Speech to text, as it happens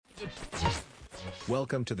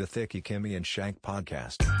Welcome to the Thicky Kimmy and Shank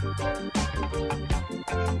podcast.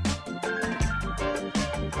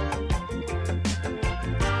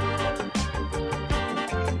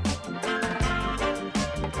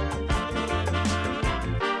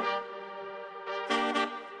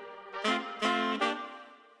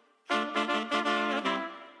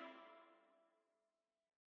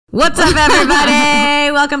 What's up,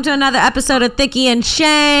 everybody? Welcome to another episode of Thicky and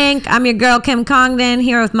Shank. I'm your girl, Kim Congdon,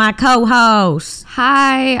 here with my co-host.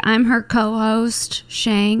 Hi, I'm her co-host,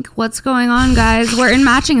 Shank. What's going on, guys? We're in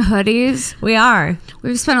matching hoodies. We are.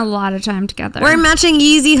 We've spent a lot of time together. We're in matching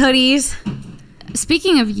Yeezy hoodies.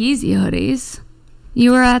 Speaking of Yeezy hoodies,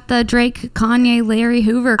 you were at the Drake, Kanye, Larry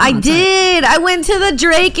Hoover concert. I did. I went to the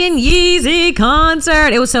Drake and Yeezy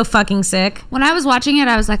concert. It was so fucking sick. When I was watching it,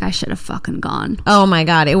 I was like, I should have fucking gone. Oh my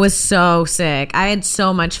God. It was so sick. I had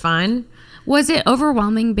so much fun. Was it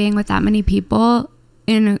overwhelming being with that many people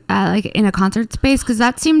in a concert space? Because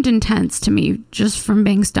that seemed intense to me just from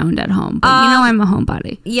being stoned at home. But I'm a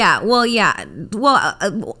homebody. Yeah. Well,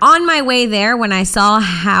 on my way there, when I saw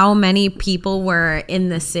how many people were in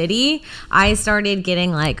the city, I started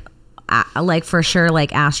getting like for sure,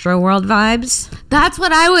 like Astroworld vibes. That's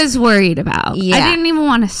what I was worried about. Yeah. I didn't even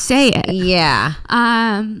want to say it. Yeah.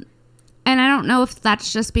 And I don't know if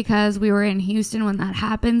that's just because we were in Houston when that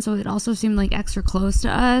happened, so it also seemed like extra close to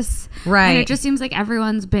us. Right. And it just seems like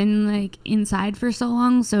everyone's been like inside for so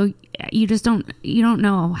long, so you don't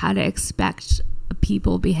know how to expect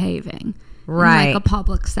people behaving. Right. In like a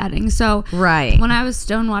public setting. So right. When I was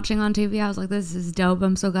stoned watching on TV, I was like, this is dope.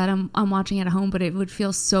 I'm so glad I'm watching it at home, but it would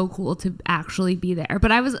feel so cool to actually be there.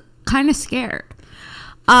 But I was kind of scared.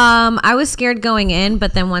 I was scared going in,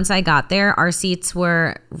 but then once I got there, our seats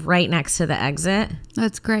were right next to the exit.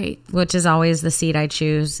 That's great. Which is always the seat I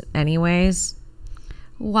choose anyways.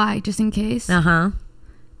 Why? Just in case? Uh-huh.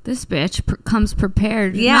 This bitch comes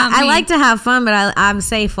prepared. Yeah, I like to have fun, but I'm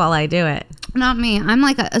safe while I do it. Not me. I'm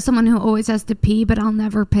like someone who always has to pee, but I'll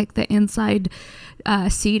never pick the inside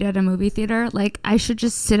seat at a movie theater. Like, I should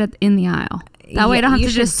just sit in the aisle. That way I don't have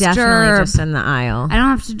to disturb. Definitely just in the aisle. I don't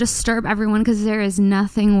have to disturb everyone because there is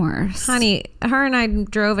nothing worse. Honey, her and I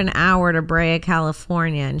drove an hour to Brea,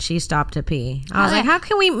 California, and she stopped to pee. I was like, how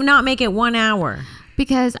can we not make it 1 hour?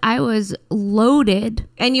 Because I was loaded.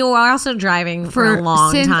 And you were also driving for a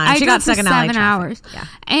long time. She got stuck in LA 7 hours. Yeah.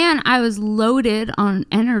 And I was loaded on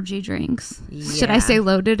energy drinks. Yeah. Should I say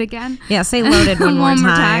loaded again? Yeah, say loaded one more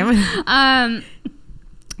time.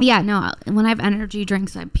 Yeah, no, when I have energy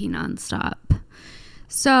drinks, I pee nonstop.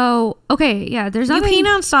 So, okay, yeah, there's nothing. You pee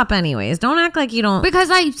nonstop anyways. Don't act like you don't. Because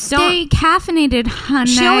I stay caffeinated, honey.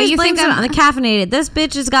 She always blames it on the caffeinated. This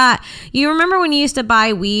bitch has got. You remember when you used to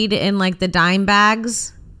buy weed in like the dime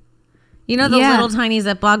bags? You know the little tiny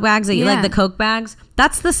Ziploc bags that you like, the Coke bags?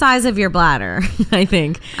 That's the size of your bladder, I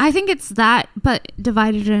think. I think it's that, but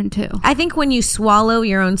divided in two. I think when you swallow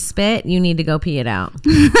your own spit, you need to go pee it out.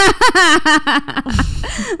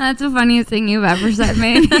 That's the funniest thing you've ever said,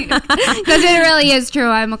 man. Because it really is true.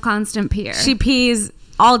 I'm a constant peer. She pees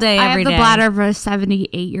all day, every day. I have the bladder of a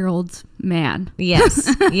 78-year-old man.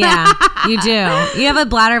 Yes. Yeah, you do. You have a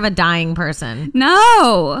bladder of a dying person.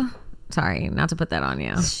 No. Sorry, not to put that on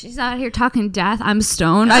you. She's out here talking death. I'm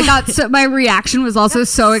stoned. I got my reaction was also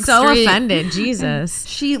so extreme. So offended.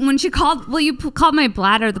 Jesus. You called my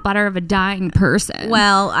bladder the bladder of a dying person.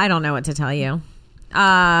 Well, I don't know what to tell you.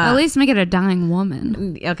 At least make it a dying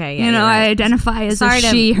woman. Okay, yeah. I identify as a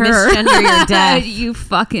she, her. Misgender your death. You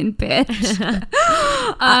fucking bitch.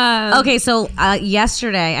 Okay, so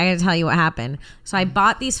yesterday I got to tell you what happened. So I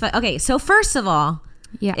bought these. Okay, so first of all.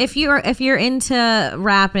 Yeah. If you're into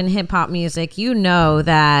rap and hip hop music, you know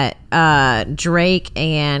that Drake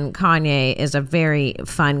and Kanye is a very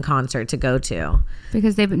fun concert to go to.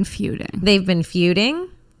 Because they've been feuding.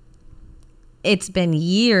 It's been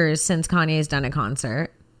years since Kanye's done a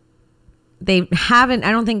concert. They haven't.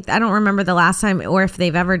 I don't remember the last time, or if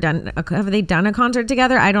they've ever done. Have they done a concert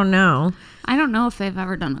together? I don't know. I don't know if they've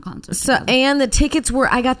ever done a concert. And the tickets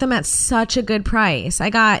I got them at such a good price. I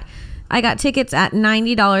got tickets at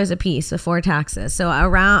 $90 a piece before taxes. So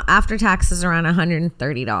after taxes, around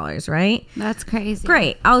 $130, right? That's crazy.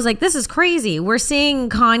 Great. I was like, this is crazy. We're seeing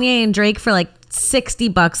Kanye and Drake for like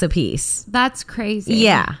 $60 a piece. That's crazy.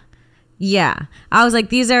 Yeah. Yeah. I was like,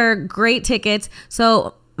 these are great tickets.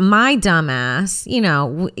 So my dumbass,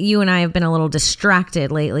 you and I have been a little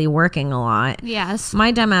distracted lately, working a lot. Yes.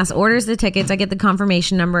 My dumbass orders the tickets. I get the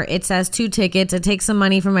confirmation number. It says 2 tickets. It takes some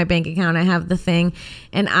money from my bank account. I have the thing.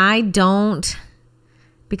 And I don't,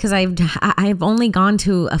 because I've only gone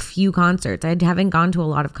to a few concerts. I haven't gone to a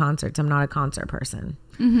lot of concerts. I'm not a concert person.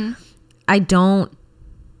 Mm-hmm. I don't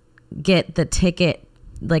get the ticket,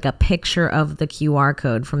 like a picture of the QR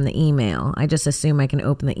code from the email. I just assume I can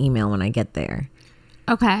open the email when I get there.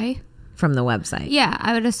 Okay. From the website. Yeah,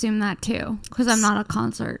 I would assume that too, because I'm not a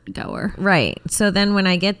concert goer. Right. So then when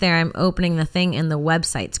I get there, I'm opening the thing and the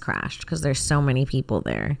website's crashed because there's so many people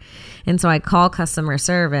there. And so I call customer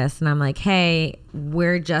service and I'm like, hey,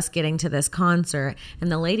 we're just getting to this concert.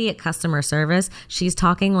 And the lady at customer service, she's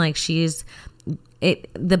talking like she's...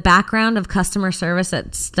 the background of customer service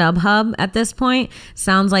at StubHub at this point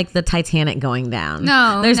sounds like the Titanic going down.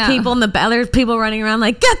 There's people in the there's people running around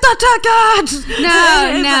like, get the tickets.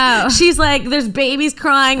 No. She's like, there's babies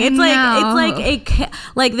crying. It's like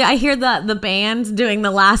I hear the band doing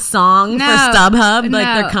the last song for StubHub,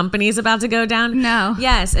 like their company's about to go down.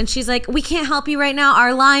 Yes, and she's like, we can't help you right now.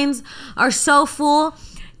 Our lines are so full.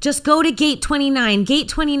 Just go to gate 29. Gate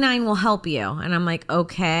 29 will help you. And I'm like,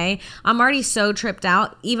 okay. I'm already so tripped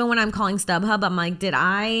out. Even when I'm calling StubHub, I'm like, did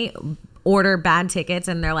I order bad tickets?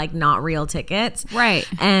 And they're like, not real tickets. Right.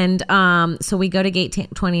 And so we go to gate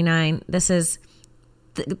 29. This is,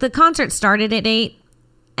 the concert started at 8.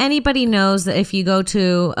 Anybody knows that if you go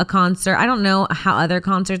to a concert, I don't know how other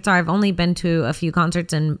concerts are. I've only been to a few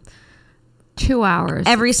concerts and 2 hours.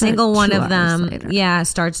 Every single one of them,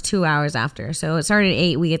 starts 2 hours after. So it started at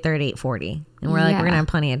 8. We get there at 8:40, and we're like, we're gonna have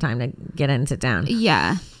plenty of time to get in and sit down.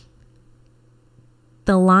 Yeah.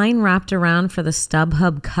 The line wrapped around for the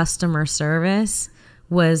StubHub customer service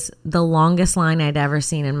was the longest line I'd ever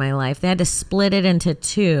seen in my life. They had to split it into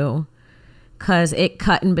 2 because it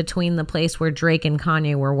cut in between the place where Drake and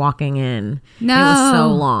Kanye were walking in. No, it was so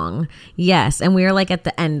long. Yes, and we were like at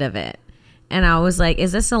the end of it. And I was like,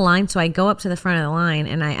 is this a line? So I go up to the front of the line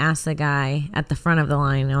and I asked the guy at the front of the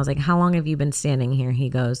line, and I was like, how long have you been standing here? He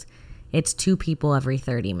goes, it's 2 people every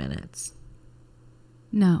 30 minutes.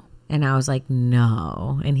 No. And I was like,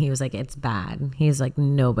 no. And he was like, it's bad. He's like,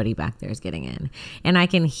 nobody back there is getting in. And I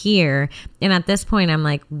can hear. And at this point, I'm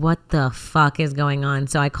like, what the fuck is going on?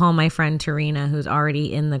 So I call my friend Tarina, who's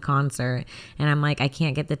already in the concert. And I'm like, I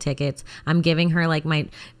can't get the tickets. I'm giving her like we're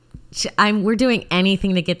doing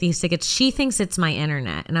anything to get these tickets. She thinks it's my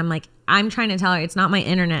internet. And I'm like, I'm trying to tell her it's not my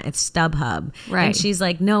internet, it's StubHub. Right. And she's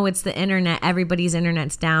like, no, it's the internet. Everybody's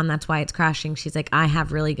internet's down. That's why it's crashing. She's like, I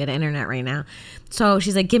have really good internet right now. So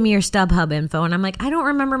she's like, give me your StubHub info. And I'm like, I don't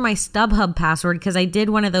remember my StubHub password because I did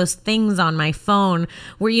one of those things on my phone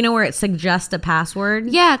where it suggests a password.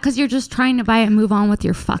 Yeah, because you're just trying to buy it and move on with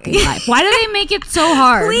your fucking life. Why do they make it so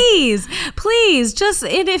hard? Please, just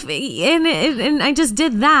and I just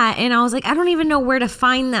did that, and I was like, I don't even know where to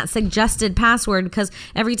find that suggested password because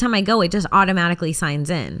every time I go, it just automatically signs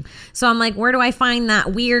in. So I'm like, where do I find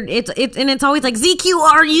that weird? It's always like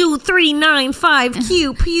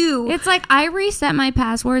ZQRU395Q pew. It's like I reset my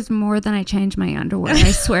passwords more than I change my underwear.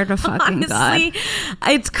 I swear to fucking Honestly, God.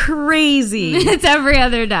 It's crazy. It's every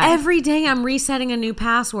other day. Every day I'm resetting a new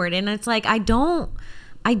password, and it's like I don't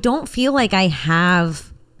feel like I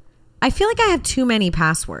have too many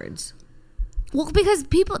passwords. Well, because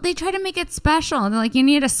people, they try to make it special. They're like, you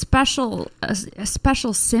need a special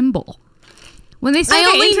symbol. When they start I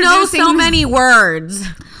only know so many words.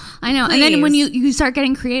 I know. Please. And then when you start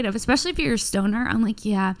getting creative, especially if you're a stoner, I'm like,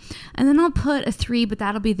 yeah. And then I'll put a 3, but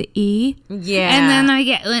that'll be the E. Yeah. And then I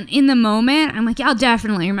get in the moment, I'm like, yeah, I'll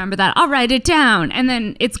definitely remember that. I'll write it down. And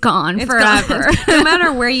then it's gone forever. No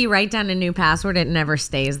matter where you write down a new password, it never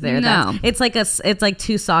stays there. No. It's like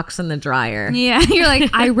 2 socks in the dryer. Yeah. You're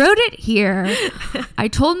like, I wrote it here. I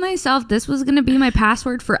told myself this was going to be my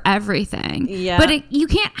password for everything. Yeah. But you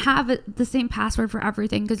can't have the same password for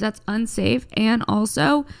everything because that's unsafe. And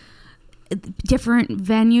also, different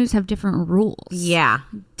venues have different rules. Yeah.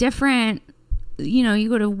 Different, you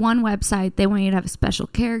go to one website, they want you to have a special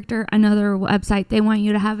character. Another website, they want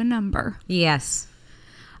you to have a number. Yes.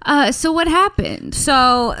 So what happened?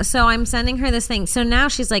 So I'm sending her this thing. So now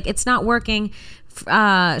she's like, it's not working.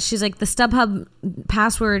 She's like, the StubHub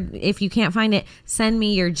password, if you can't find it, send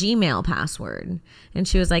me your Gmail password. And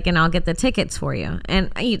she was like, and I'll get the tickets for you. And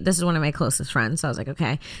this is one of my closest friends, so I was like,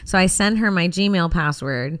 okay. So I send her my Gmail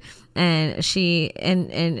password, and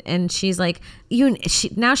she's like,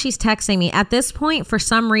 now she's texting me. At this point, for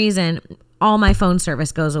some reason, all my phone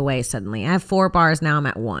service goes away suddenly. I have 4 bars, now I'm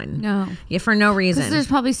at 1. No. Yeah, for no reason. Because there's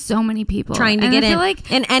probably so many people trying to get in.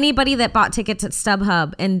 And anybody that bought tickets at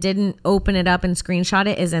StubHub and didn't open it up and screenshot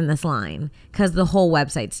it is in this line because the whole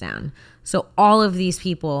website's down. So all of these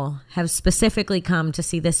people have specifically come to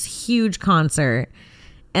see this huge concert,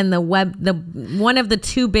 and one of the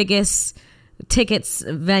 2 biggest tickets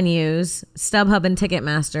venues, StubHub and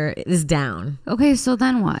Ticketmaster is down. Okay, so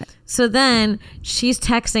then what? So then she's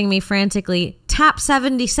texting me frantically, tap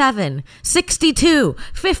 77, 62,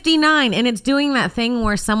 59. And it's doing that thing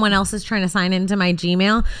where someone else is trying to sign into my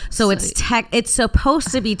Gmail. So it's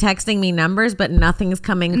supposed to be texting me numbers, but nothing's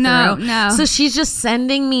coming through. No. So she's just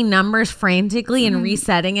sending me numbers frantically and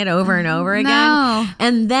resetting it over and over again. No.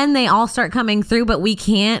 And then they all start coming through, but we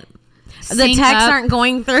can't. The Sync texts up aren't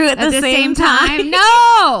going through at the same time.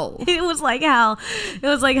 No. It was like hell. It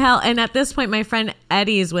was like hell. And at this point, my friend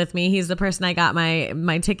Eddie's with me. He's the person I got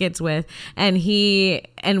my tickets with. And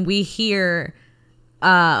we hear,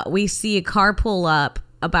 we see a car pull up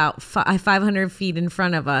about 500 feet in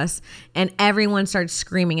front of us, and everyone starts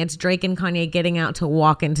screaming. It's Drake and Kanye getting out to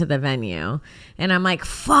walk into the venue. And I'm like,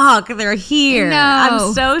 fuck, they're here. No.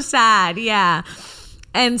 I'm so sad. Yeah.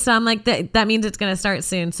 And so I'm like, that means it's going to start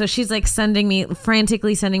soon. So she's like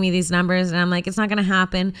frantically sending me these numbers. And I'm like, it's not going to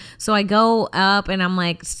happen. So I go up and I'm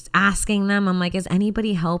like asking them, I'm like, is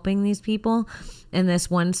anybody helping these people? And this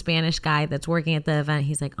one Spanish guy that's working at the event,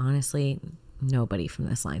 he's like, honestly, nobody from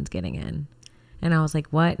this line's getting in. And I was like,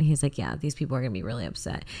 what? And he's like, yeah, these people are going to be really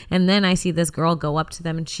upset. And then I see this girl go up to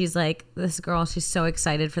them, and she's like, she's so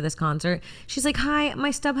excited for this concert. She's like, hi, my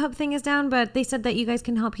StubHub thing is down, but they said that you guys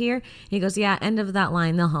can help here. And he goes, yeah, end of that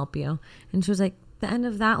line, they'll help you. And she was like, the end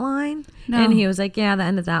of that line? No. And he was like, yeah, the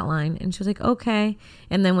end of that line. And she was like, okay.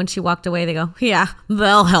 And then when she walked away, they go, yeah,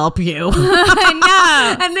 they'll help you.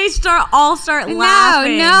 No. And they all start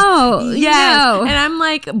laughing. No. Yes. No. And I'm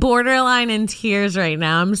like borderline in tears right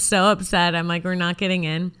now. I'm so upset. I'm like, we're not getting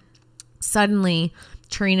in. Suddenly,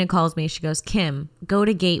 Tarina calls me. She goes, Kim, go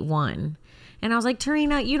to gate 1. And I was like,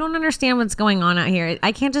 Tarina, you don't understand what's going on out here.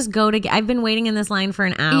 I can't just go to... I've been waiting in this line for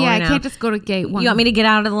an hour now. Yeah, I can't just go to gate 1. You want me to get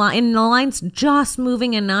out of the line? And the line's just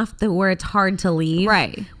moving enough that where it's hard to leave.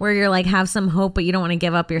 Right. Where you're like, have some hope, but you don't want to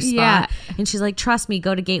give up your spot. Yeah. And she's like, trust me,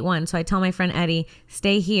 go to gate 1. So I tell my friend Eddie,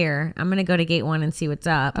 stay here. I'm going to go to gate 1 and see what's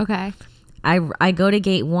up. Okay. I go to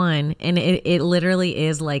gate 1, and it literally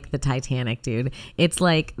is like the Titanic, dude. It's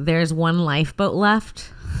like there's one lifeboat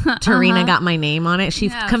left. Tarina got my name on it. She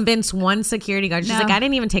convinced one security guard. She's like, I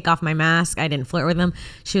didn't even take off my mask. I didn't flirt with him.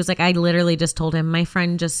 She was like, I literally just told him, my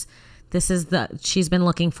friend she's been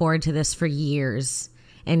looking forward to this for years.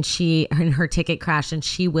 And her ticket crashed, and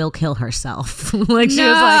she will kill herself. Like she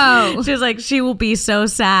was like, she will be so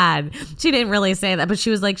sad. She didn't really say that, but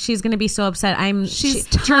she was like, she's going to be so upset. She's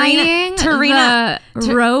tying the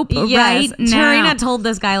rope right now. Tarina told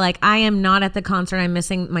this guy, like, I am not at the concert. I'm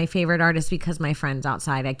missing my favorite artist because my friend's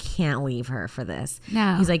outside. I can't leave her for this.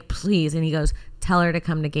 No. He's like, please. And he goes, tell her to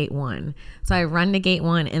come to gate 1. So I run to gate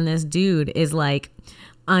 1, and this dude is like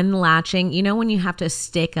unlatching, you know, when you have to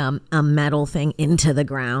stick a metal thing into the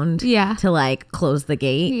ground to like close the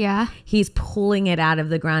gate. He's pulling it out of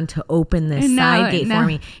the ground to open this side gate for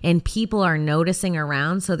me, and people are noticing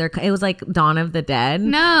around. So it was like Dawn of the Dead.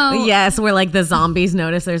 Yes, where like the zombies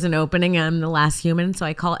notice there's an opening and I'm the last human. So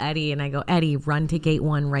I call Eddie and I go, Eddie, run to gate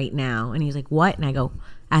 1 right now. And he's like, what? And I go,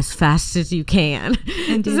 as fast as you can.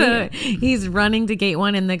 So he's running to gate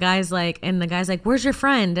 1, and the guy's like, where's your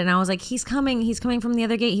friend? And I was like, he's coming from the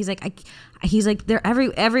other gate. He's like,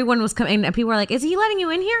 everyone was coming, and people were like, is he letting you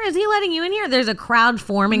in here? Is he letting you in here? There's a crowd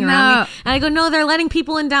forming around me. And I go, no, they're letting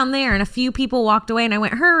people in down there. And a few people walked away, and I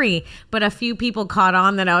went, hurry. But a few people caught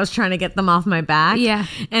on that I was trying to get them off my back. Yeah.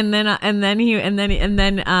 And then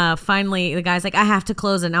finally the guy's like, I have to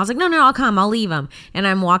close it. And I was like, no, I'll come. I'll leave him. And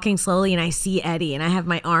I'm walking slowly, and I see Eddie, and I have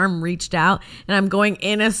my arm reached out, and I'm going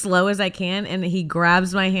in as slow as I can. And he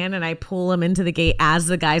grabs my hand, and I pull him into the gate as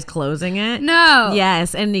the guy's closing it. No.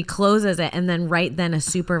 Yes. And he closes it. And then right then a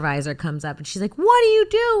supervisor comes up, and she's like, what are you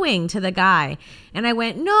doing, to the guy? And I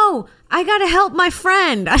went, no, I got to help my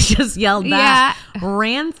friend. I just yelled back.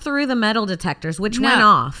 Ran through the metal detectors, which went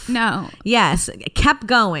off. Yes. Kept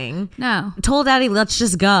going. Told Eddie, let's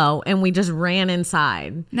just go. And we just ran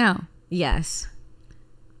inside. Yes.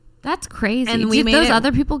 That's crazy. And Did those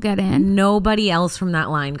other people get in? Nobody else from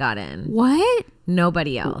that line got in. What?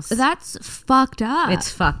 Nobody else. That's fucked up.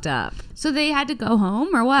 It's fucked up. So they had to go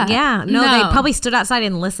home or what? Yeah. No, they probably stood outside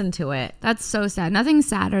and listened to it. That's so sad. Nothing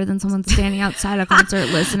sadder than someone standing outside a concert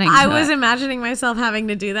listening to I was imagining myself having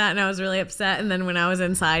to do that, and I was really upset. And then when I was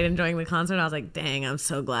inside enjoying the concert, I was like, dang, I'm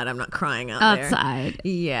so glad I'm not crying outside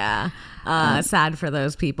there. Yeah. Sad for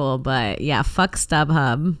those people. But yeah, fuck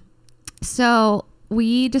StubHub. So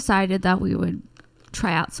we decided that we would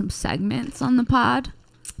try out some segments on the pod.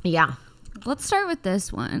 Yeah. Let's start with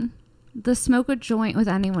this one. The smoke a joint with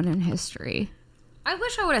anyone in history. I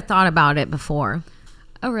wish I would have thought about it before.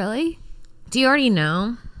 Oh, really? Do you already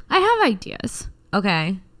know? I have ideas.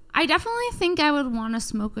 Okay. I definitely think I would want to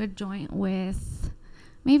smoke a joint with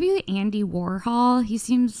maybe Andy Warhol. He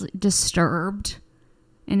seems disturbed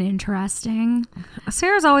and interesting.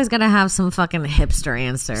 Sarah's always gonna have some fucking hipster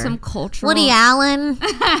answer. Some cultural. Woody Allen.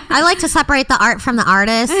 I like to separate the art from the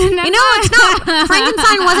artist. It's not.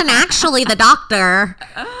 Frankenstein wasn't actually the doctor.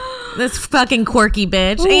 This fucking quirky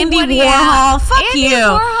bitch. Andy Warhol. Fuck Andy you.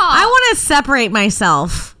 Warhol. I want to separate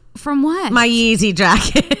myself. From what? My Yeezy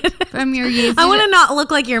jacket. From your Yeezy. I want to not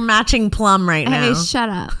look like you're matching Plum right now. Hey, shut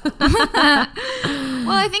up.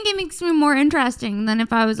 Well, I think it makes me more interesting than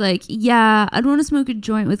if I was like, yeah, I'd want to smoke a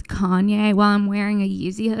joint with Kanye while I'm wearing a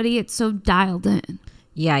Yeezy hoodie. It's so dialed in.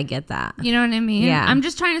 Yeah, I get that. You know what I mean? Yeah. I'm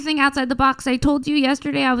just trying to think outside the box. I told you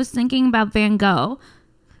yesterday I was thinking about Van Gogh.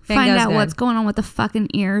 Find out what's going on with the fucking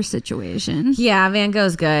ear situation. Yeah, Van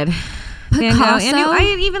Gogh's good. Picasso.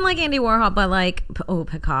 I even like Andy Warhol, but like,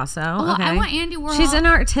 Picasso. Oh, okay. I want Andy Warhol. She's an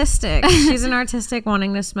artistic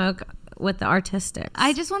wanting to smoke with the artistics.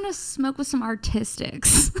 I just want to smoke with some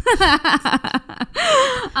artistics.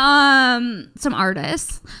 Some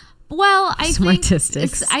artists. Well, I some think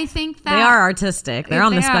artistics. I think that they are artistic. They're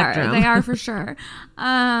on the spectrum. They are for sure.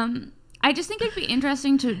 I just think it'd be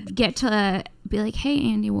interesting to get to be like, hey,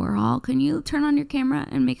 Andy Warhol, can you turn on your camera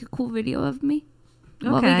and make a cool video of me?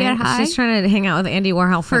 While we get high? She's trying to hang out with Andy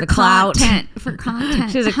Warhol for the clout. For content,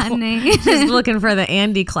 She's honey. She's looking for the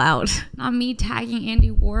Andy clout. Not me tagging Andy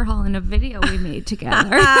Warhol in a video we made together.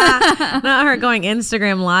 Not her going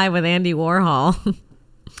Instagram live with Andy Warhol.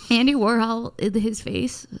 Andy Warhol, his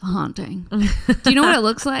face, haunting. Do you know what it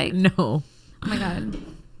looks like? No. Oh my God.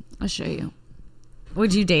 I'll show you.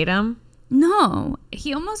 Would you date him? No.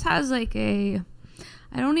 He almost has like I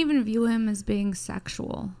don't even view him as being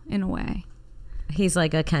sexual in a way. He's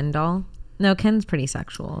like a Ken doll. No, Ken's pretty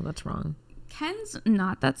sexual. That's wrong. Ken's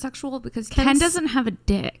not that sexual because Ken doesn't have a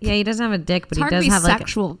dick. Yeah, he doesn't have a dick, but it's hard he does to be have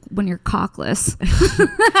sexual when you're cockless.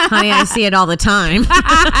 Honey, I see it all the time.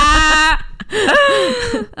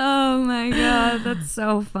 Oh my God, that's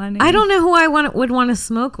so funny. I don't know who I would want to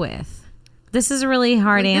smoke with. This is a really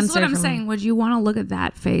hard answer. This is what I'm saying. Would you want to look at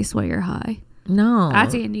that face while you're high? No.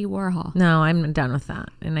 That's Andy Warhol. No, I'm done with that.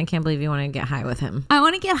 And I can't believe you want to get high with him. I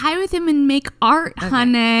want to get high with him and make art,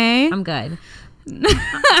 honey. I'm good.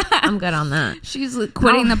 I'm good on that. She's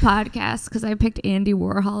quitting the podcast because I picked Andy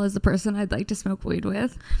Warhol as the person I'd like to smoke weed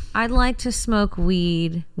with. I'd like to smoke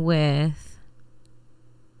weed with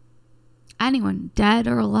anyone, dead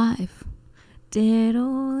or alive. Dead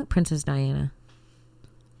or Princess Diana.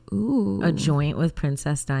 Ooh. A joint with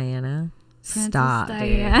Princess Diana. Stop, dude.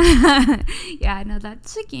 Yeah, I know.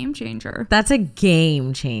 That's a game changer. That's a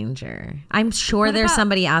game changer. I'm sure there's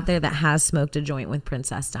somebody out there that has smoked a joint with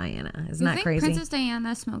Princess Diana. Isn't that crazy? Princess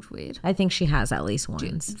Diana smoked weed? I think she has at least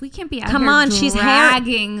once. Dude, we can't be out Come here on, she's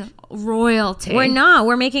dragging royalty. We're not.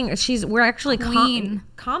 We're actually Queen.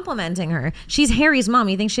 complimenting her. She's Harry's mom.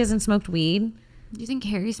 You think she hasn't smoked weed? Do you think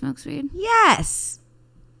Harry smokes weed? Yes.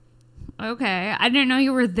 Okay, I didn't know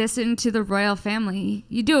you were this into the royal family.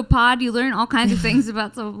 You do a pod, you learn all kinds of things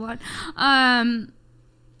about someone.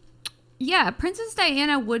 Yeah, Princess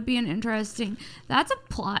Diana would be an interesting. That's a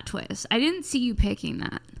plot twist. I didn't see you picking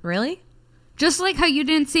that. Really? Just like how you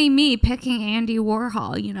didn't see me picking Andy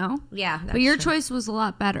Warhol, you know? Yeah. But your choice was a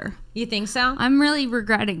lot better. You think so? I'm really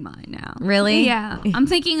regretting mine now. Really? Yeah. I'm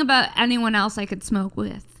thinking about anyone else I could smoke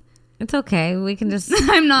with. It's okay. We can just.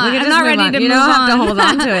 I'm not ready to move on. You don't have to hold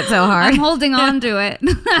on to it so hard. I'm holding on to it.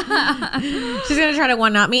 She's gonna try to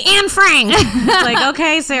one-up me and Frank. It's like,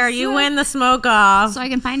 okay, Sarah, you win the smoke off, so I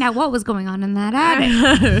can find out what was going on in that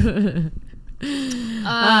attic.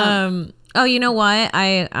 Oh, you know what?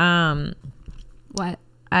 What?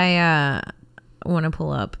 I want to pull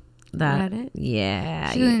up that Reddit.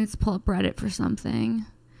 Yeah. She needs to pull up Reddit for something.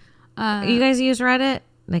 You guys use Reddit?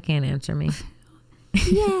 They can't answer me.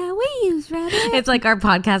 Yeah, we use Reddit. It's like our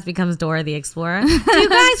podcast becomes Dora the Explorer. Do you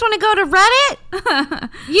guys want to go to Reddit?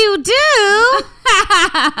 You do?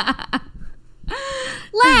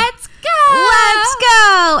 Let's go. Let's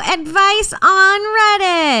go. Advice on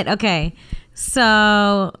Reddit. Okay.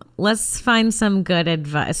 So let's find some good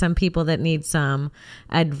advice. Some people that need some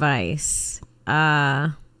advice.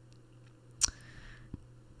 Okay.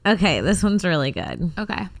 This one's really good.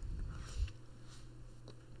 Okay.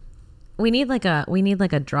 We need like a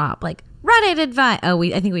drop, like Reddit advice. Oh,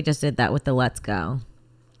 I think we just did that with the let's go.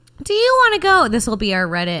 Do you want to go? This will be our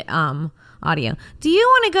Reddit audio. Do you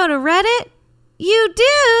want to go to Reddit? You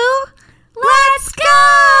do. Let's go.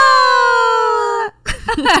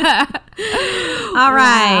 All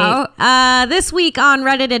right. Wow. This week on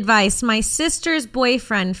Reddit advice, my sister's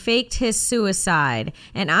boyfriend faked his suicide,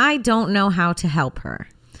 and I don't know how to help her.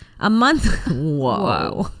 A month.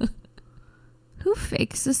 Whoa. Who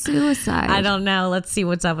fakes a suicide? I don't know. Let's see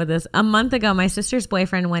what's up with this. A month ago, my sister's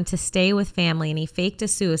boyfriend went to stay with family and he faked a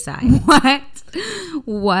suicide.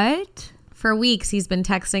 What? For weeks, he's been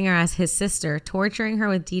texting her as his sister, torturing her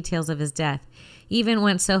with details of his death. Even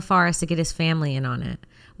went so far as to get his family in on it.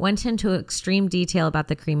 Went into extreme detail about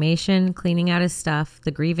the cremation, cleaning out his stuff,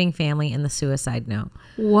 the grieving family, and the suicide note.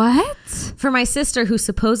 What? For my sister, who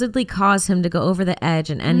supposedly caused him to go over the edge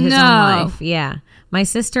and end his own life. Yeah. My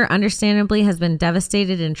sister, understandably, has been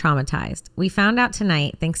devastated and traumatized. We found out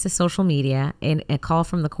tonight, thanks to social media, and a call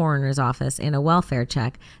from the coroner's office and a welfare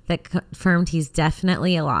check that confirmed he's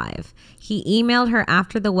definitely alive. He emailed her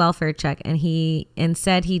after the welfare check and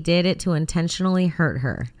said he did it to intentionally hurt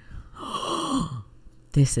her.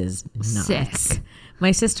 This is nuts. Sick.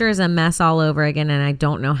 My sister is a mess all over again, and I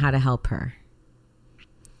don't know how to help her.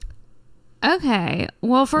 Okay.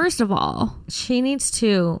 Well, first of all, She needs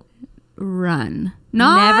to run.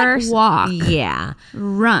 Not walk. Yeah.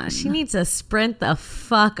 Run. She needs to sprint the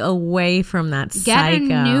fuck away from that Get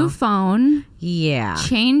psycho. a new phone. Yeah.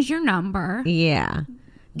 Change your number. Yeah.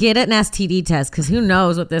 Get an STD test, because who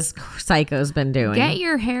knows what this psycho's been doing. Get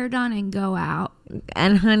your hair done and go out.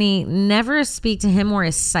 And honey, never speak to him or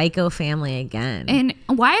his psycho family again. And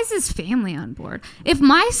why is his family on board? If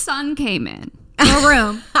my son came in the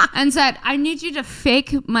room and said, I need you to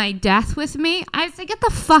fake my death with me, I'd say, get the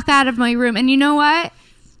fuck out of my room. And you know what?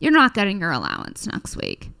 You're not getting your allowance next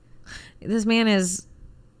week. This man is...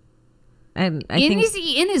 Is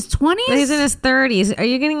he in his 20s? He's in his 30s. Are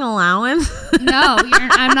you getting allowance? No,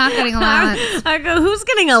 I'm not getting allowance. I go, who's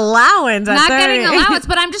getting allowance? Not getting allowance,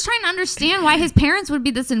 but I'm just trying to understand why his parents would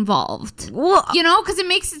be this involved. Well, you know, because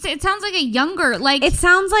it sounds like a younger, like, it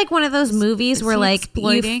sounds like one of those movies where like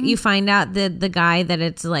exploiting? you find out that the guy that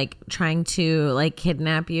it's like trying to like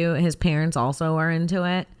kidnap you, his parents also are into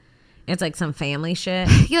it. It's like some family shit.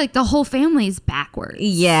 Yeah, like the whole family's backwards.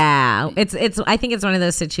 Yeah, it's. I think it's one of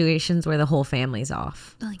those situations where the whole family's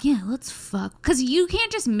off. Like, yeah, let's fuck. Because you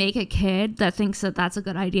can't just make a kid that thinks that that's a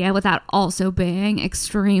good idea without also being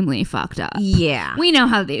extremely fucked up. Yeah, we know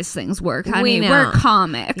how these things work, honey. We're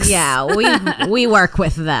comics. Yeah, we work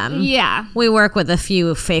with them. Yeah, we work with a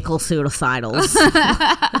few facal suicidals.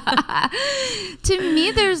 To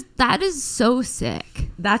me, that is so sick.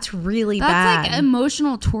 That's really bad. That's like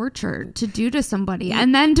emotional torture to do to somebody,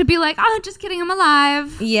 and then to be like, oh, just kidding, I'm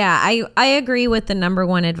alive. Yeah, I agree with the number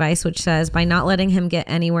one advice, which says by not letting him get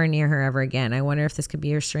anywhere near her ever again. I wonder if this could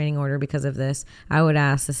be a restraining order because of this. I would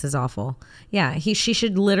ask. This is awful. Yeah, she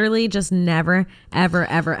should literally just never, ever,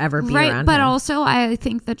 ever, ever be around but him. Also, I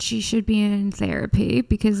think that she should be in therapy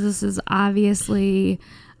because this is obviously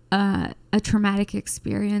a traumatic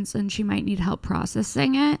experience, and she might need help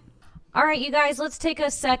processing it. All right, you guys, let's take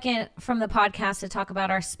a second from the podcast to talk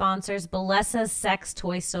about our sponsors, Bellessa's Sex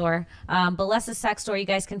Toy Store. Bellessa's Sex Store, you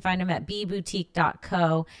guys can find them at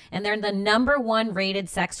bboutique.co, and they're the number one rated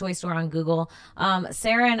sex toy store on Google.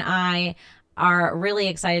 Sarah and I are really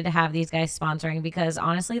excited to have these guys sponsoring because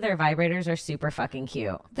honestly, their vibrators are super fucking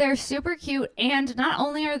cute. They're super cute, and not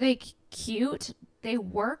only are they cute, they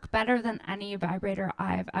work better than any vibrator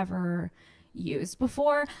I've ever used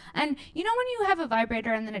before. And you know when you have a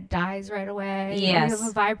vibrator and then it dies right away? Yes. Or you have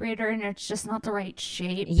a vibrator and it's just not the right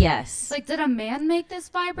shape? Yes. It's like, did a man make this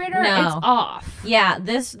vibrator? No. It's off. Yeah,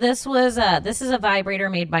 this is a vibrator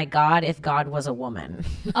made by God if God was a woman.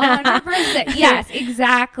 100%. Yes,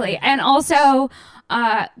 exactly. And also,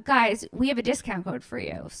 guys, we have a discount code for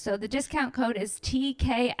you. So the discount code is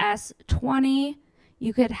TKS20.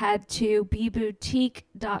 You could head to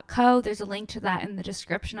bboutique.co. There's a link to that in the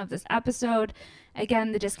description of this episode.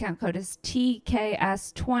 Again, the discount code is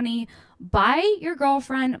TKS20. Buy your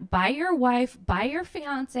girlfriend, buy your wife, buy your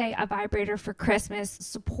fiance a vibrator for Christmas.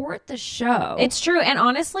 Support the show. It's true. And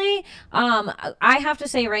honestly, I have to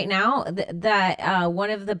say right now that one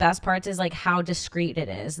of the best parts is like how discreet it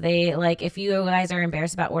is. They like, if you guys are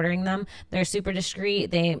embarrassed about ordering them, they're super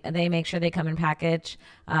discreet. They make sure they come in package.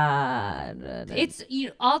 I'll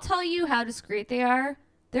tell you how discreet they are.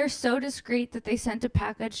 They're so discreet that they sent a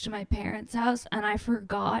package to my parents' house and I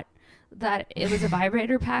forgot that it was a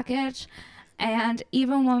vibrator package. And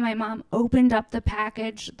even when my mom opened up the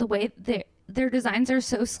package, the way their designs are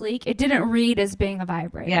so sleek, it didn't read as being a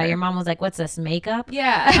vibrator. Yeah, your mom was like, what's this, makeup?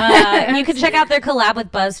 Yeah. You can check out their collab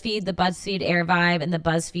with BuzzFeed, the BuzzFeed Air Vibe and the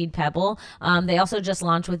BuzzFeed Pebble. They also just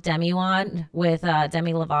launched with Demi Wand with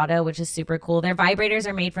Demi Lovato, which is super cool. Their vibrators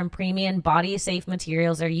are made from premium body safe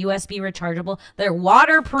materials. They're USB rechargeable. They're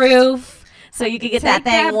waterproof. so you could get that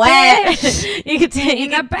Take thing that wet.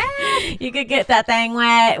 You could get that thing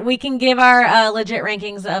wet. We can give our legit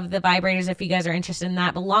rankings of the vibrators if you guys are interested in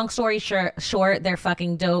that. But long story short, they're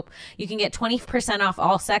fucking dope. You can get 20% off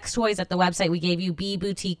all sex toys at the website we gave you,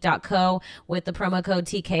 bboutique.co, with the promo code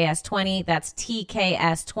TKS20. That's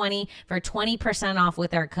TKS20 for 20% off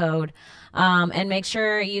with our code. And make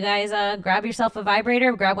sure you guys grab yourself a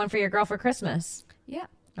vibrator, grab one for your girl for Christmas. Yeah.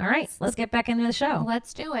 All right, let's get back into the show.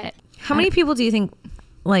 Let's do it. How many people do you think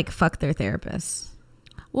fuck their therapists?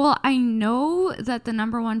 Well, I know that the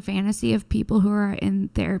number one fantasy of people who are in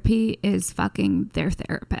therapy is fucking their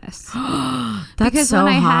therapist. Because so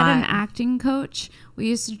when I had hot. an acting coach, we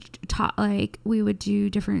used to talk, we would do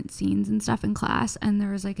different scenes and stuff in class, and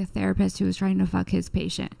there was a therapist who was trying to fuck his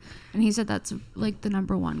patient, and he said that's the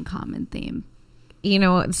number one common theme. You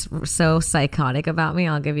know what's so psychotic about me?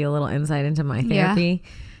 I'll give you a little insight into my therapy. Yeah.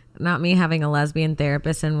 Not me having a lesbian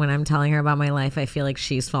therapist, and when I'm telling her about my life, I feel like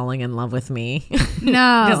she's falling in love with me.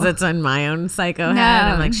 No. Because it's in my own psycho head.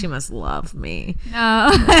 I'm like, she must love me.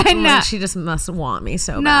 No. Like, she just must want me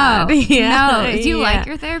so bad. Yeah. No. Do you like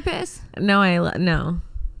your therapist? No, no.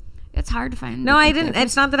 It's hard to find. No, I didn't.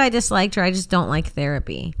 It's not that I disliked her. I just don't like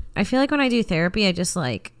therapy. I feel like when I do therapy, I just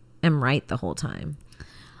am right the whole time.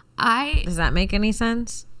 Does that make any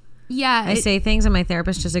sense? Yeah. I say things and my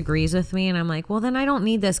therapist just agrees with me, and I'm like, well, then I don't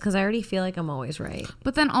need this because I already feel like I'm always right.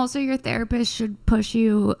 But then also your therapist should push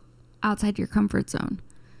you outside your comfort zone.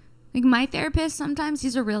 My therapist, sometimes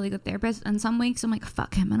he's a really good therapist, and some weeks I'm like,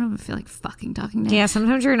 fuck him. I don't even feel like fucking talking to him. Yeah,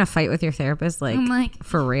 sometimes you're in a fight with your therapist, I'm like,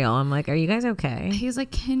 for real. I'm like, are you guys okay? He's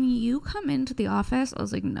like, can you come into the office? I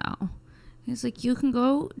was like, no. He's like, you can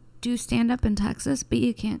go do stand-up in Texas, but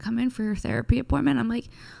you can't come in for your therapy appointment. I'm like,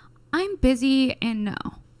 I'm busy, and no.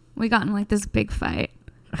 We got in this big fight.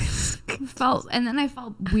 And then I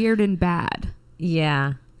felt weird and bad.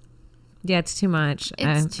 Yeah. Yeah, it's too much.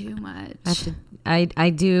 It's too much. I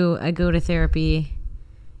go to therapy,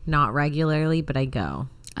 not regularly, but I go.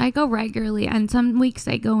 I go regularly, and some weeks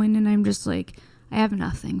I go in and I'm just like, I have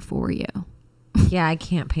nothing for you. Yeah, I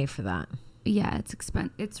can't pay for that. Yeah,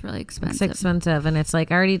 it's really expensive. It's expensive, and it's I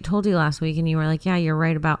already told you last week, and you were like, yeah, you're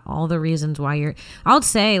right about all the reasons why you're... I'll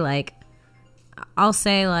say oh,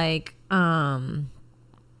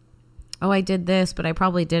 I did this, but I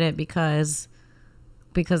probably did it because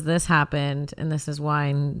this happened, and this is why.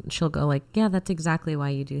 And she'll go yeah, that's exactly why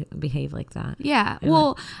you do behave like that. Yeah.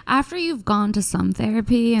 And after you've gone to some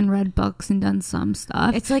therapy and read books and done some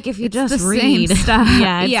stuff, it's if you just read stuff.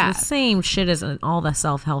 Yeah, it's the same shit as in all the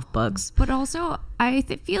self-help books. But also, I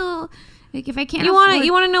feel if I can't, you want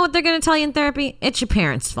to know what they're going to tell you in therapy? It's your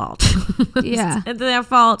parents' fault. Yeah, it's their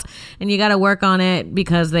fault, and you got to work on it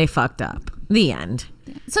because they fucked up. The end.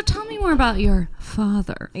 So tell me more about your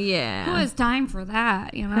father. Yeah. Who has time for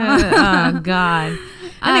that, Oh, God.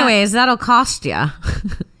 Anyways, that'll cost you.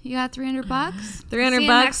 You got $300?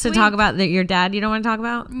 $300 to talk about your dad you don't want to talk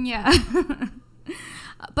about? Yeah.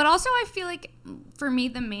 But also, I feel like, for me,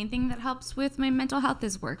 the main thing that helps with my mental health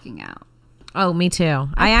is working out. Oh, me too.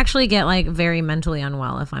 I actually get very mentally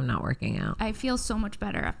unwell if I'm not working out. I feel so much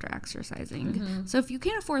better after exercising. Mm-hmm. So if you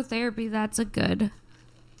can't afford therapy, that's a good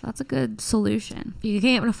solution. If you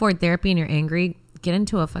can't afford therapy and you're angry, get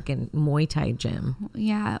into a fucking Muay Thai gym.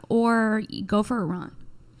 Yeah, or go for a run.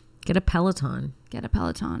 Get a Peloton.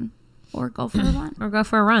 Or go for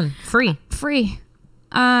a run. Free. Free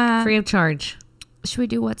of charge. Should we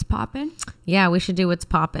do what's poppin'? Yeah, we should do what's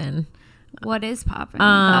poppin'. What is poppin'?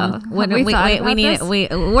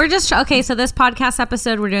 We're just okay. So this podcast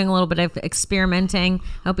episode, we're doing a little bit of experimenting.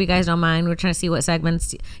 Hope you guys don't mind. We're trying to see what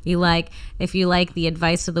segments you like. If you like the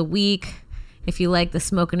advice of the week, if you like the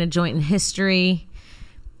smoking a joint in history,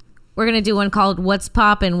 we're gonna do one called "What's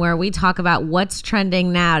Poppin'," where we talk about what's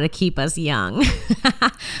trending now to keep us young.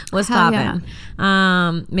 What's poppin'?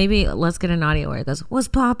 Yeah. Maybe let's get an audio where it goes, "What's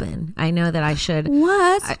poppin'?" I know that I should.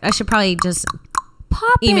 What? I should probably just.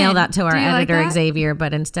 Email that to our editor Xavier,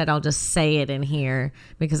 but instead I'll just say it in here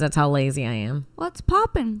because that's how lazy I am. What's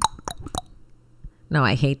poppin'? No,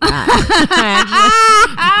 I hate that. I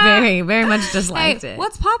actually very, very much disliked it.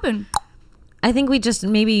 What's poppin'? I think we just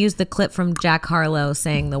maybe use the clip from Jack Harlow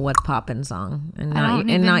saying the "What's Poppin" song, and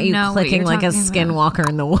not you clicking like a skinwalker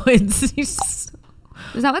in the woods. Is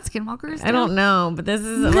that what skinwalkers do? I don't know, but this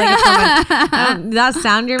is that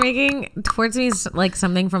sound you're making towards me is like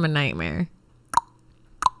something from a nightmare.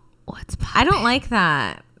 What's poppin'? I don't like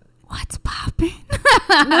that. What's poppin'?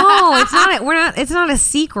 No, it's not. It's not a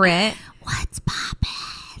secret. What's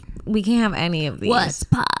poppin'? We can't have any of these. What's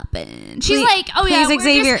poppin'? She's Please- like, oh yeah, please,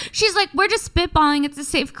 Xavier. she's like, we're just spitballing. It's a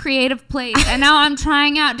safe, creative place. And now I'm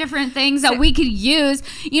trying out different things that we could use.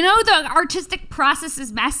 You know, the artistic process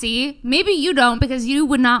is messy. Maybe you don't, because you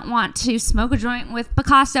would not want to smoke a joint with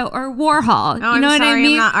Picasso or Warhol. Oh, You know I'm what I sorry,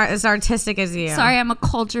 mean? I'm not as artistic as you. Sorry, I'm a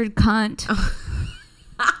cultured cunt.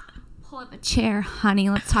 Pull up a chair, honey.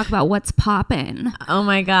 Let's talk about what's poppin'. Oh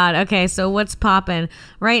my God. Okay, so what's poppin'?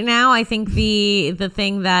 Right now, I think the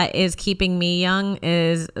thing that is keeping me young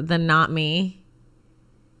is the not me.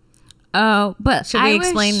 Oh, but Should we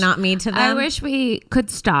explain not me to them? I wish we could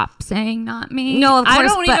stop saying not me. No, of I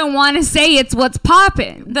course, don't but- even want to say it's what's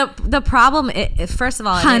popping. The problem, first of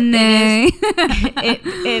all, Honey.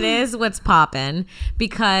 it is what's poppin'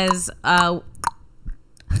 because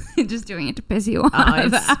Just doing it to piss you off.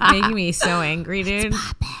 it's making me so angry, dude.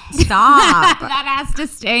 Stop. That has to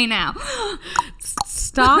stay now.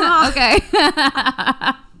 Stop. Okay.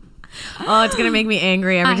 Oh, it's gonna make me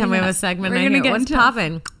angry every I time we know. have a segment. We're I gonna hear get what's into-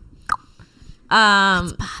 poppin'.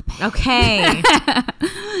 Okay.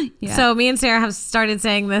 Yeah. So me and Sarah have started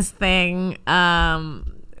saying this thing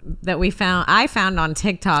that I found on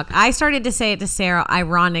TikTok. I started to say it to Sarah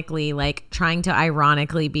ironically, like trying to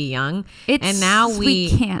ironically be young. And now we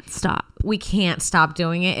can't stop. we can't stop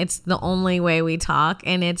doing it. It's the only way we talk,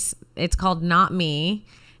 and it's called Not Me.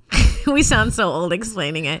 We sound so old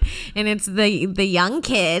explaining it. And it's the young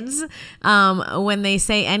kids, when they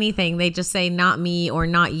say anything, they just say not me or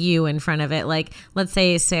not you in front of it. Like, let's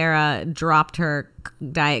say Sarah dropped her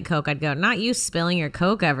Diet Coke, I'd go, not you spilling your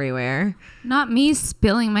Coke everywhere. Not me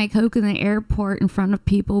spilling my Coke in the airport in front of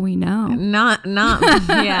people we know. Not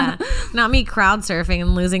yeah, not me crowd surfing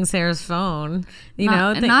and losing Sarah's phone.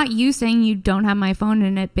 Not you saying you don't have my phone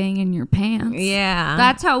and it being in your pants. Yeah,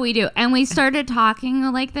 That's how we do. And we started talking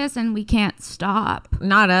like this and we can't stop.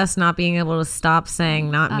 not us not being able to stop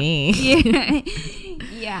saying not me. Yeah.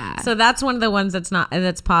 Yeah. So that's one of the ones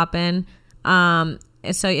that's popping.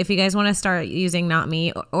 So if you guys want to start using not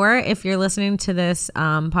me, or if you're listening to this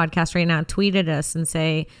podcast right now, tweet at us and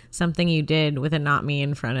say something you did with a not me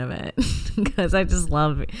in front of it. Because I just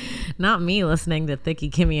love not me listening to Thicky,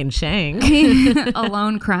 Kimmy, and Shank.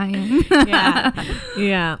 Alone crying. Yeah.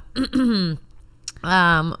 Do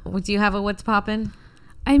you have a what's poppin'?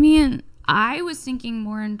 I mean, I was thinking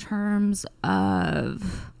more in terms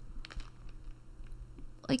of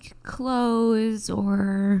like clothes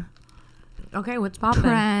or Okay, what's poppin'?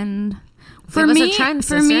 trend. Give us a trend,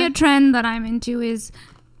 for me, sister. a trend that I'm into is,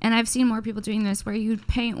 and I've seen more people doing this, where you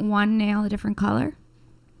paint one nail a different color.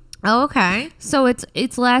 Oh, okay. So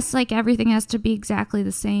it's less like everything has to be exactly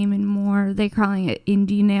the same, and more they're calling it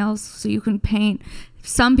indie nails. So you can paint.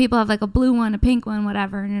 Some people have like a blue one, a pink one,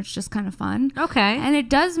 whatever, and it's just kind of fun. Okay. And it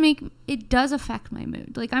does affect my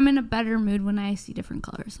mood. Like, I'm in a better mood when I see different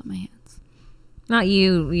colors on my hands. Not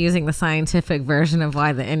you using the scientific version of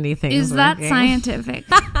why the indie thing Is that working. scientific?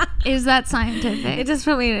 Is that scientific? It just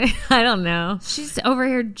put me. I don't know. She's over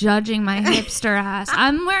here judging my hipster ass.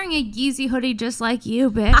 I'm wearing a Yeezy hoodie just like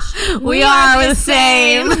you, bitch. We are the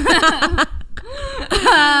same. No,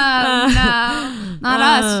 not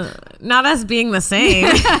us. Not us being the same.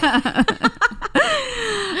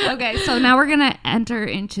 Okay, so now we're gonna enter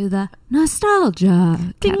into the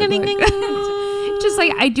nostalgia. Ding, ding, ding, category. ding. Just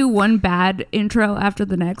like I do one bad intro after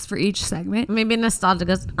the next for each segment. Maybe nostalgia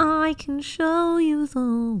goes, I can show you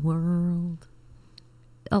the world.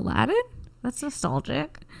 Aladdin? That's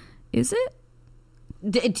nostalgic. Is it?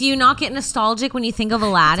 Do you not get nostalgic when you think of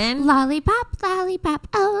Aladdin? Lollipop, lollipop,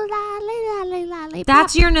 oh lolly, lollipop.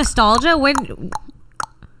 That's your nostalgia? When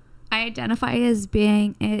I identify as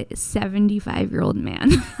being a 75-year-old man.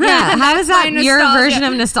 Yeah, how is that my your nostalgia. version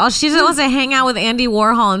of nostalgia? She just wants to hang out with Andy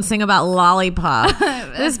Warhol and sing about Lollipop.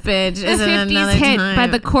 This bitch The is in 50s another hit time. by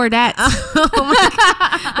the Chordettes. Oh my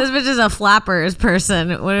God. This bitch is a flappers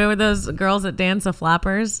person. What are those girls that dance the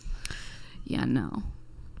flappers? Yeah, no.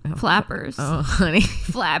 Flappers. Oh, honey.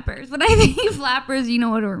 Flappers. When I think flappers, you know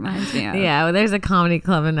what it reminds me of. Yeah, well, there's a comedy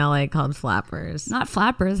club in LA called Flappers. Not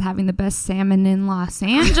Flappers having the best salmon in Los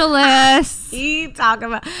Angeles. You talk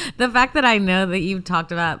about the fact that I know that you've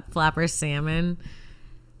talked about Flappers salmon.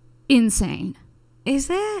 Insane. Is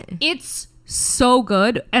it? It's so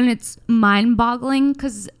good, and it's mind-boggling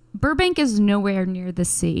because Burbank is nowhere near the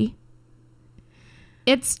sea.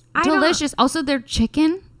 It's delicious. Also, their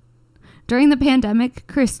chicken. During the pandemic,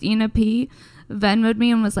 Christina P. Venmoed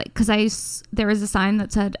me and was like, because there was a sign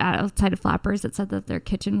that said outside of Flappers that said that their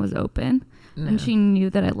kitchen was open. And she knew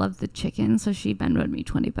that I loved the chicken, so she Venmoed me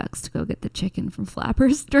 $20 to go get the chicken from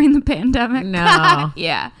Flappers during the pandemic. No.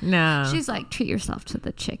 Yeah. No. She's like, treat yourself to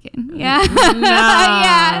the chicken. Yeah.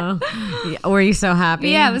 No. Yeah. Were you so happy?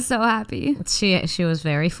 Yeah, I was so happy. She was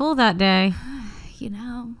very full that day. You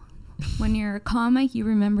know, when you're a comic, you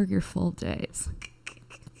remember your full days.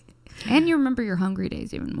 And you remember your hungry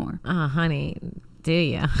days even more. Oh, honey, do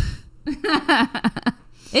you?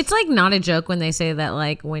 It's like not a joke when they say that,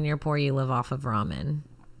 like, when you're poor, you live off of ramen.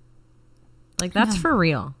 Like, that's for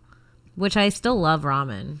real. Which I still love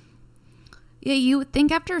ramen. Yeah, you would think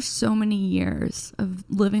after so many years of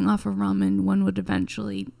living off of ramen, one would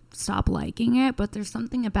eventually stop liking it. But there's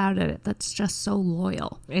something about it that's just so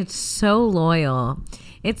loyal. It's so loyal.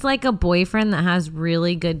 It's like a boyfriend that has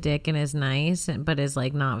really good dick and is nice, but is,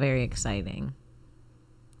 like, not very exciting.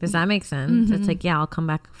 Does that make sense? Mm-hmm. It's like, yeah, I'll come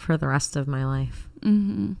back for the rest of my life.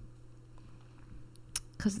 Mm-hmm.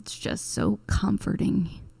 Because it's just so comforting.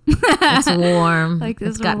 It's warm. Like this,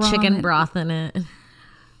 it's got ramen. chicken broth in it.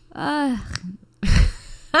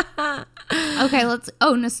 Okay,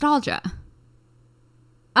 nostalgia.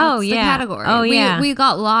 Oh, That's yeah. the category. Oh, yeah. We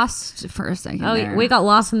got lost for a second. Oh, there. we got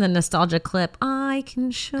lost in the nostalgia clip. I can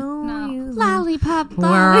show you the Lollipop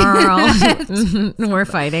world. We're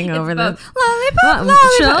fighting over this. Lollipop,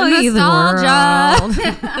 Show you nostalgia.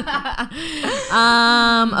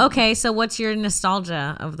 the world. Okay, so what's your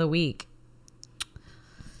nostalgia of the week?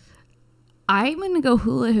 I'm going to go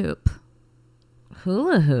hula hoop.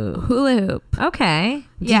 Hula hoop. Hula hoop. Okay.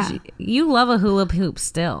 Yeah. You love a hula hoop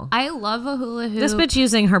still. I love a hula hoop. This bitch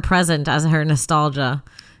using her present as her nostalgia.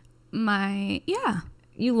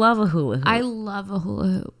 You love a hula hoop. I love a hula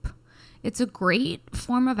hoop. It's a great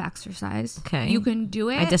form of exercise. Okay. You can do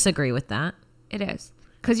it. I disagree with that. It is.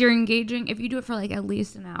 Because you're engaging, if you do it for like at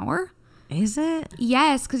least an hour. Is it?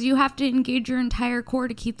 Yes, because you have to engage your entire core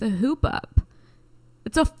to keep the hoop up.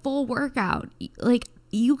 It's a full workout. Like,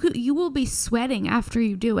 you will be sweating after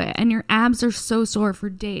you do it, and your abs are so sore for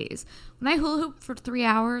days. When I hula hoop for 3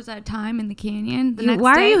 hours at a time in the canyon,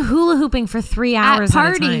 Why are you hula hooping for 3 hours at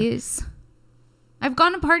parties? I've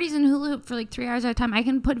gone to parties and hula hoop for like 3 hours at a time. I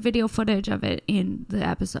can put video footage of it in the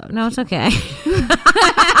episode. No, it's okay.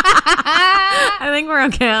 I think we're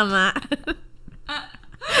okay on that.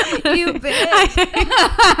 You bitch.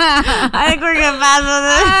 I think we're gonna pass on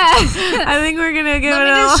this. I think we're gonna give Let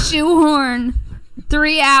it me a just shoehorn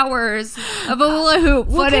 3 hours of a hula hoop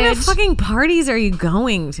footage. What kind of fucking parties are you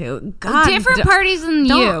going to? God, different parties than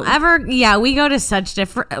don't you. Ever, yeah, we go to such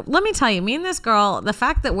different. Let me tell you, me and this girl, the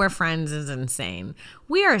fact that we're friends is insane.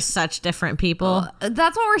 We are such different people.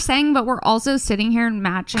 That's what we're saying, but we're also sitting here in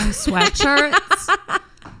matching sweatshirts.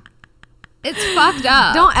 It's fucked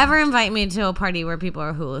up. Don't ever invite me to a party where people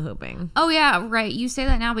are hula hooping. Oh yeah, right. You say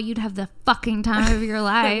that now, but you'd have the fucking time of your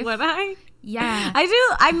life. Would I? Yeah. I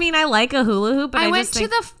do. I mean, I like a hula hoop, but I went just to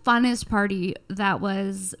the funnest party that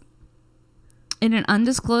was in an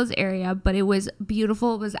undisclosed area, but it was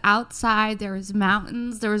beautiful. It was outside. There was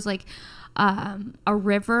mountains. There was like a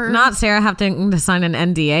river. Not Sarah having to sign an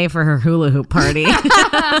NDA for her hula hoop party.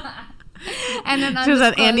 And an she was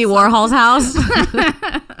at Andy Warhol's house.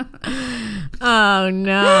 Oh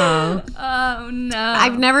no. Oh no.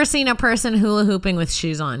 I've never seen a person hula hooping with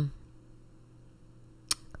shoes on.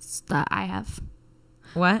 I have.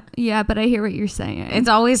 What? Yeah, but I hear what you're saying. It's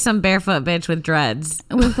always some barefoot bitch with dreads.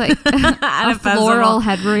 With like a floral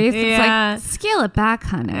head wreath. Yeah. It's like, scale it back,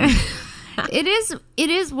 honey. It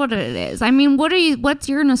is what it is. I mean, what's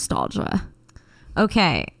your nostalgia?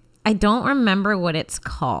 Okay. I don't remember what it's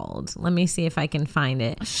called. Let me see if I can find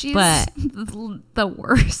it. She's but the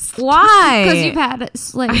worst. Why? Because you've had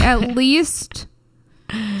like at least.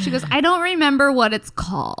 She goes, I don't remember what it's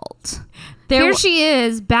called. Here she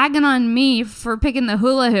is bagging on me for picking the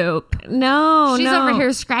hula hoop. She's over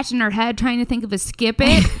here scratching her head trying to think of a skip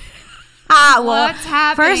it. What's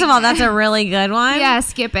happening? First of all, that's a really good one. Yeah,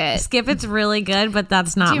 Skip It. Skip It's really good, but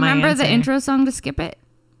that's not my Do you remember answer. the intro song to Skip It?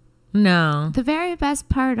 No. The very best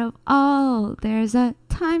part of there's a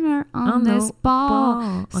timer on this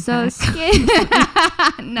ball. Okay. So skip.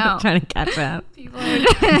 No. I'm trying to catch up. People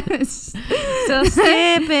are So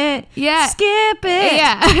skip it. Yeah. Skip it.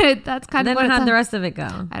 Yeah. That's kind Then of what how'd the rest of it go?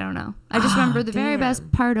 I don't know. I just remember the very best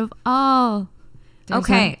part of there's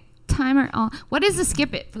okay. a timer on. What is a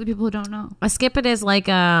Skip It for the people who don't know? A skip it is like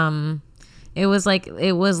it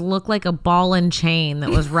looked like a ball and chain that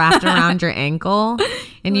was wrapped around your ankle,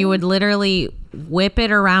 and you would literally whip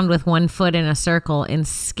it around with one foot in a circle and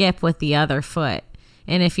skip with the other foot.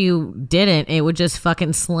 And if you didn't, it would just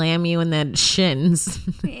fucking slam you in the shins.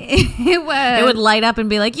 It would light up and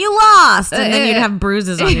be like, you lost. And then you'd have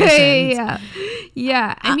bruises on your shins.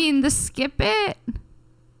 Yeah, I mean, the Skip It.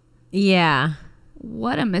 Yeah.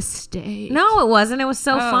 What a mistake. No, it wasn't. It was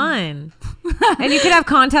so fun. And you could have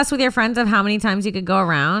contests with your friends of how many times you could go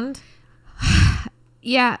around.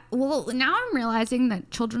 Yeah. Well, now I'm realizing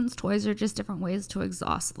that children's toys are just different ways to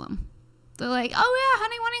exhaust them. They're like, oh, yeah,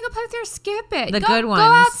 honey, why don't you go play with your Skip It? The good ones.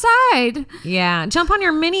 Go outside. Yeah. Jump on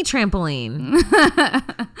your mini trampoline.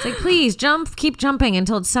 It's like, please, keep jumping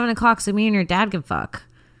until it's 7 o'clock so me and your dad can fuck.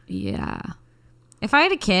 Yeah. If I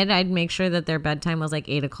had a kid, I'd make sure that their bedtime was like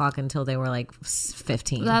 8 o'clock until they were like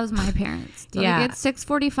 15. That was my parents. Yeah. Like, it's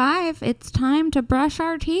 6:45. It's time to brush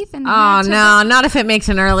our teeth. And Oh, no. Not if it makes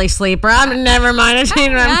an early sleeper. Never mind. I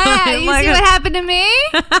changed my mind. You see what happened to me?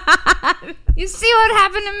 You see what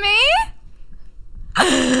happened to me?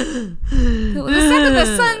 The second the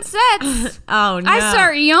sun sets, oh, no. I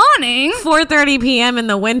start yawning. 4:30 p.m. in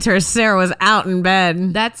the winter, Sarah was out in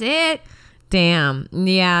bed. That's it. Damn.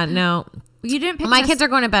 Yeah, no. You didn't pick My kids are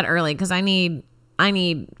going to bed early because I need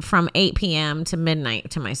from 8 p.m. to midnight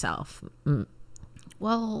to myself.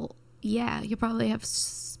 Well, yeah, you probably have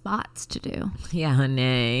spots to do. Yeah,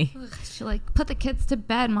 honey. She like, put the kids to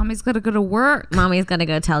bed. Mommy's got to go to work. Mommy's going to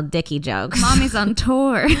go tell Dickie jokes. Mommy's on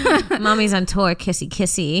tour. Mommy's on tour, kissy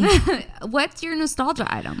kissy. What's your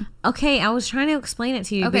nostalgia item? Okay, I was trying to explain it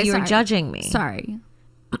to you, but you were judging me. Sorry.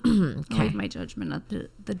 I'll leave my judgment at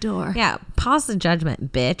the door. Yeah, pause the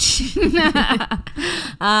judgment, bitch.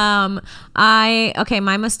 My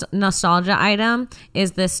nostalgia item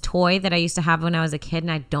is this toy that I used to have when I was a kid,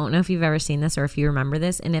 and I don't know if you've ever seen this or if you remember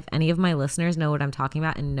this, and if any of my listeners know what I'm talking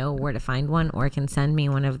about and know where to find one or can send me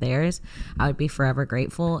one of theirs, I would be forever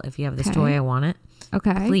grateful. If you have this toy, I want it.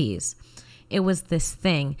 Okay. Please. It was this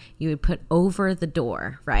thing you would put over the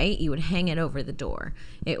door, right? You would hang it over the door.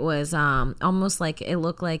 It was almost like, it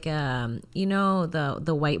looked like, you know,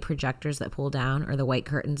 the white projectors that pull down, or the white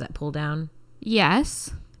curtains that pull down?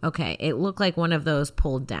 Yes. Okay, it looked like one of those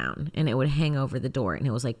pulled down, and it would hang over the door, and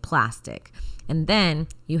it was like plastic. And then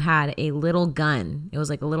you had a little gun. It was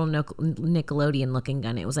like a little Nickelodeon looking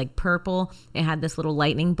gun. It was like purple. It had this little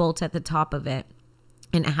lightning bolt at the top of it,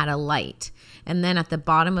 and it had a light. And then at the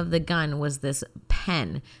bottom of the gun was this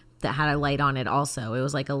pen that had a light on it also. It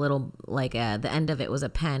was like a little, like the end of it was a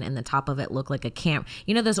pen, and the top of it looked like a camera.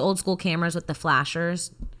 You know those old school cameras with the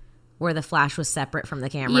flashers, where the flash was separate from the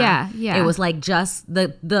camera? Yeah, yeah. It was like just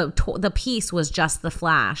the piece was just the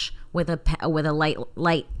flash with a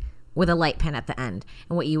light pen at the end.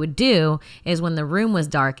 And what you would do is, when the room was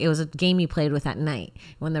dark, it was a game you played with at night.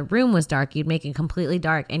 When the room was dark, you'd make it completely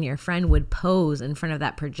dark, and your friend would pose in front of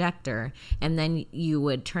that projector, and then you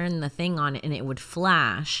would turn the thing on, and it would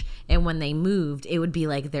flash. And when they moved, it would be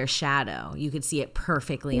like their shadow. You could see it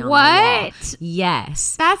perfectly on the wall. What?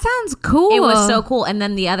 Yes. That sounds cool. It was so cool. And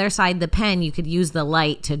then the other side, the pen, you could use the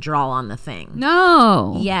light to draw on the thing.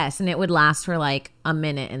 No. Yes, and it would last for like a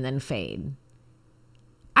minute and then fade.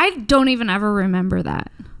 I don't even ever remember that.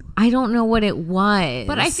 I don't know what it was.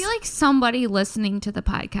 But I feel like somebody listening to the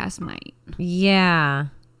podcast might. Yeah.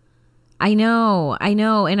 I know.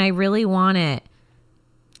 And I really want it.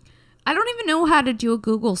 I don't even know how to do a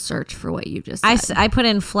Google search for what you just said. I put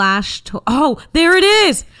in flash. Oh, there it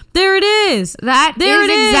is. There it is. That there is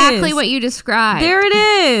it exactly is. what you described. There it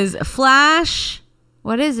is. Flash.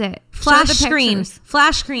 What is it? Flash Show the screen. pictures.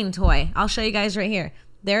 Flash screen toy. I'll show you guys right here.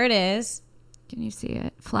 There it is. Can you see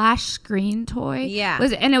it? Flash screen toy. Yeah.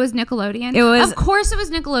 And it was Nickelodeon. It was. Of course, it was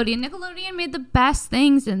Nickelodeon. Nickelodeon made the best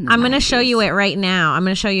things in the I'm going to 90s. show you it right now. I'm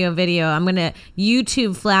going to show you a video. I'm going to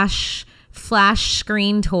YouTube flash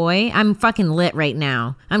screen toy. I'm fucking lit right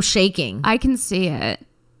now. I'm shaking. I can see it.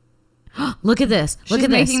 Look at this. Look She's at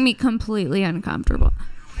this. making me completely uncomfortable.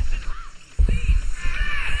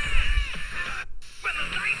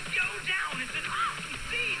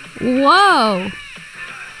 Whoa.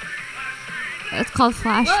 It's called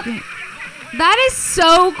flash screen. That is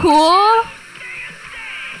so cool.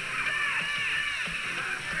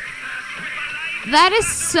 That is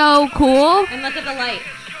so cool. And look at the light.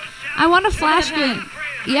 I want a flash screen.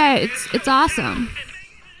 Yeah, it's awesome.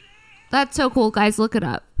 That's so cool, guys. Look it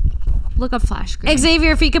up. Look up flash screen.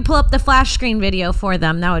 Xavier, if you could pull up the flash screen video for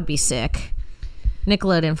them, that would be sick.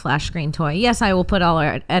 Nickelodeon flash screen toy. Yes, I will put all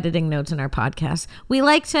our editing notes in our podcast. We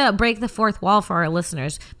like to break the fourth wall for our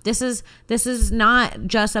listeners. This is not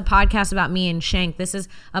just a podcast about me and Shank. This is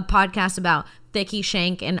a podcast about Thicky,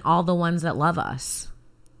 Shank, and all the ones that love us.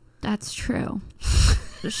 That's true.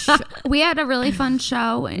 We had a really fun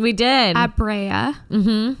show. We did. At Brea.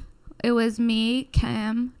 Mm-hmm. it was me,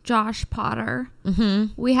 Kim, Josh Potter.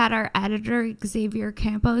 We had our editor, Xavier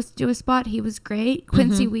Campos, do a spot. He was great.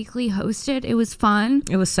 Quincy Weekly hosted. It was fun.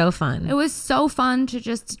 It was so fun. It was so fun to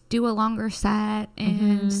just do a longer set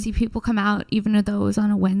and see people come out, even though it was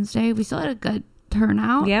on a Wednesday. We still had a good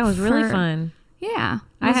turnout. Yeah, it was really fun. Yeah.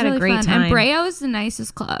 I had a great time. And Brea is the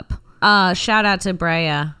nicest club. Shout out to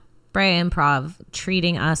Brea Improv,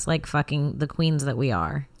 treating us like fucking the queens that we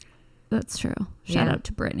are. That's true. Shout out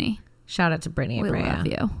to Brittany. Shout out to Brittany at Brea. We love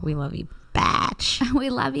you. We love you, batch. We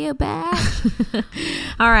love you, batch.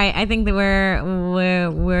 All right, I think that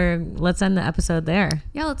we're let's end the episode there.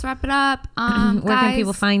 Yeah, let's wrap it up. Where guys, can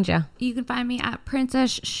people find you? You can find me at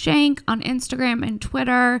Princess Shank on Instagram and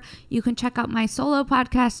Twitter. You can check out my solo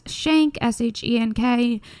podcast, Shank,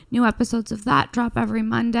 SHENK. New episodes of that drop every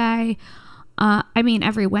Monday.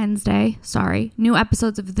 Every Wednesday. Sorry. New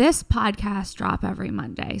episodes of this podcast drop every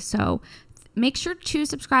Monday. So make sure to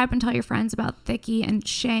subscribe and tell your friends about Thickie and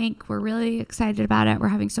Shank. We're really excited about it. We're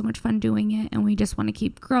having so much fun doing it, and we just want to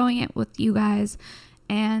keep growing it with you guys.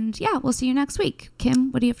 And yeah, we'll see you next week.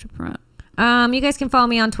 Kim, what do you have to promote? You guys can follow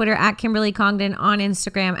me on Twitter at Kimberly Congdon, on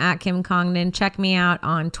Instagram at Kim Congdon. Check me out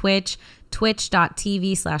on Twitch,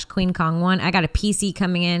 twitch.tv/QueenCong1. I got a PC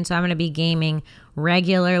coming in, so I'm going to be gaming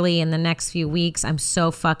regularly in the next few weeks. I'm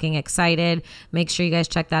so fucking excited. Make sure you guys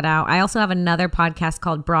check that out. I also have another podcast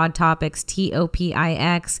called Broad Topics,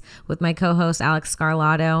 TOPIX, with my co-host Alex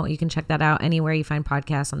Scarlato. You can check that out anywhere you find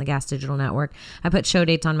podcasts on the Gas Digital Network. I put show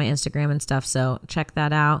dates on my Instagram and stuff, so check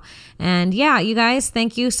that out. And yeah, you guys,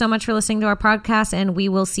 thank you so much for listening to our podcast, and we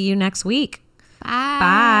will see you next week. Bye.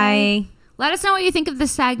 Bye. Let us know what you think of the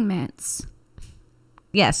segments.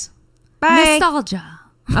 Yes. Bye. Nostalgia.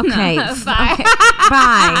 Okay. Bye. Okay.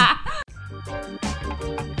 Bye.